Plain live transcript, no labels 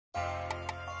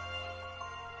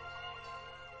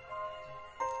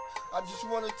I just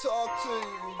want to talk to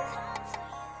you.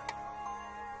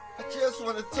 I just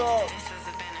want to talk.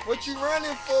 What you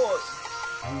running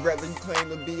for? Rather you claim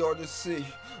to be or to see,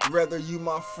 whether you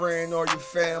my friend or your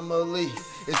family,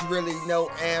 it's really no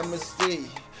amnesty.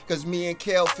 Cause me and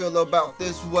Kel feel about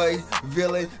this way,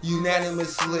 villain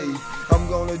unanimously. I'm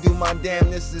gonna do my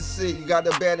damnness to see. Got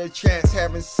a better chance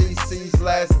having CC's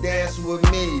last dance with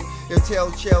me. And tell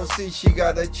Chelsea she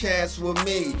got a chance with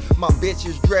me. My bitch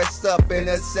is dressed up in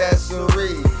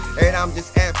accessory, and I'm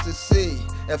just amped to see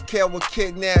if Kel would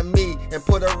kidnap me and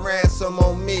put a ransom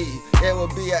on me. It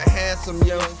would be a handsome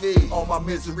young fee. All my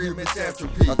misery,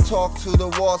 misanthropy. I talk to the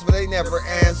walls, but they never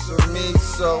answer me.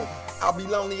 So I'll be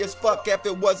lonely as fuck if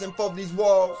it wasn't for these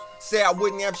walls. Say I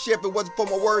wouldn't have shit if it wasn't for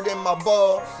my word in my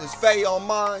balls. It's Faye on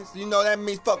mine, you know that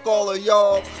means fuck all of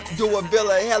y'all. Do a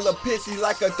villa hella pissy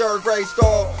like a third grade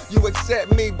stall. You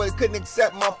accept me but couldn't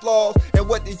accept my flaws. And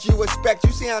what did you expect?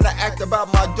 You see how I act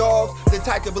about my dogs? The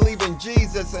type to believe in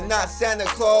Jesus and not Santa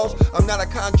Claus. I'm not a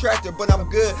contractor but I'm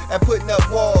good at putting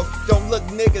up walls. Don't look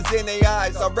niggas in their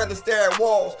eyes, I'd rather stare at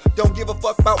walls. Don't give a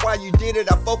fuck about why you did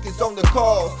it, I focus on the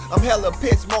cause. I'm hella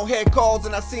pissed, more head calls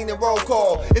than I seen in roll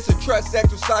call. It's a trust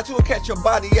exercise, you'll catch your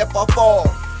body if I fall.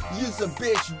 Use a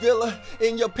bitch, Villa,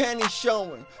 in your panties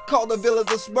showing. Call the Villa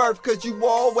the Smurf, cause you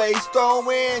always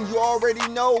throwing. You already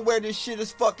know where this shit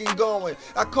is fucking going.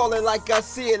 I call it like I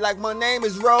see it, like my name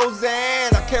is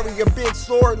Roseanne. I carry a big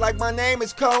sword like my name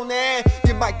is Conan.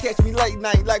 You might catch me late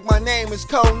night like my name is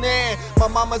Conan. My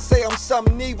mama say I'm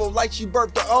something evil like she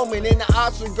birthed the omen. And the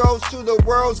Oscar goes to the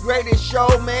world's greatest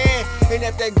showman. And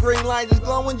if that green light is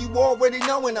glowing, you already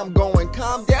know when I'm going.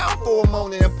 Calm down for a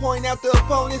moment and point out the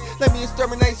opponents. Let me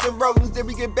exterminate some rodents, then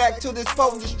we get back to this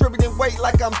potent, distributing weight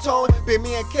like I'm towing. Been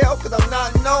me and Kel, cause I'm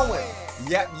not knowing.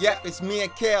 Yep, it's me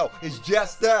and Kel, it's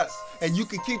just us. And you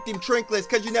can keep them trinklets,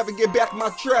 cause you never get back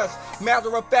my trust.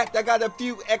 Matter of fact, I got a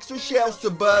few extra shells to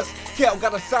bust. Kel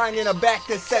got a sign in the back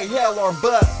that say hell or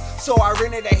bust. So I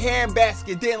rented a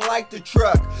handbasket, didn't like the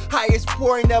truck. Highest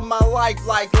point of my life,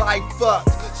 like life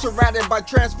fucks. Surrounded by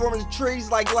transforming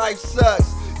trees like life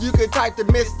sucks. You can type to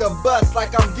miss the bus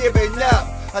like I'm giving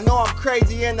up. I know I'm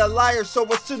crazy and a liar, so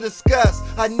what's to discuss?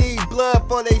 I need blood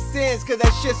for they sins, cause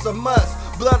that shit's a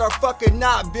must. Blood or fucking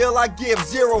not, Bill, I give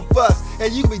zero fuss.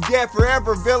 And you be dead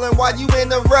forever, villain, while you in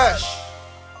the rush.